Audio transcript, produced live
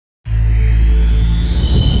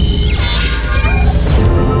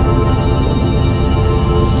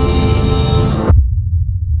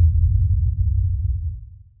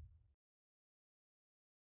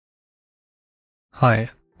Hi,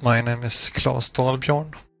 my name is Claes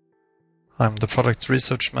Dahlbjörn. I'm the Product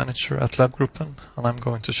Research Manager at Lab.gruppen, and I'm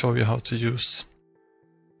going to show you how to use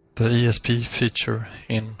the ESP feature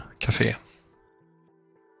in Café.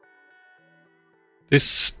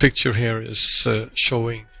 This picture here is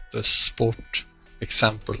showing the sport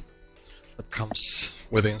example that comes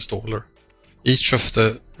with the installer. Each of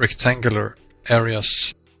the rectangular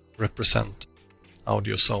areas represent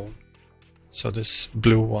audio zone. So this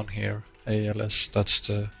blue one here, ALS, that's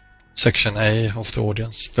the section A of the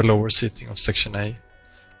audience, the lower seating of section A.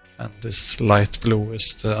 And this light blue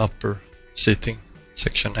is the upper seating,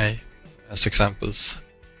 section A, as examples.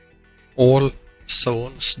 All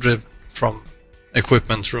zones driven from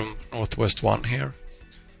equipment room Northwest 1 here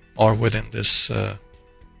are within this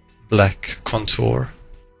black contour.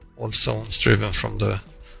 All zones driven from the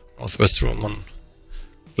Northwest room on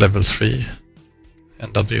level 3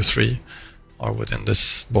 and W3 are within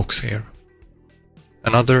this box here.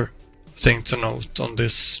 Another thing to note on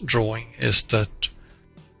this drawing is that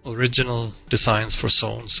original designs for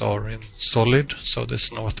zones are in solid, so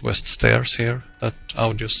this northwest stairs here, that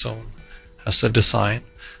audio zone has a design,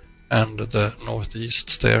 and the northeast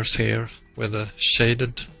stairs here with a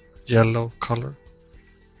shaded yellow color,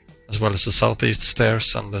 as well as the southeast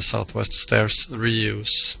stairs and the southwest stairs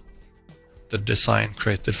reuse the design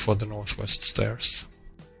created for the northwest stairs.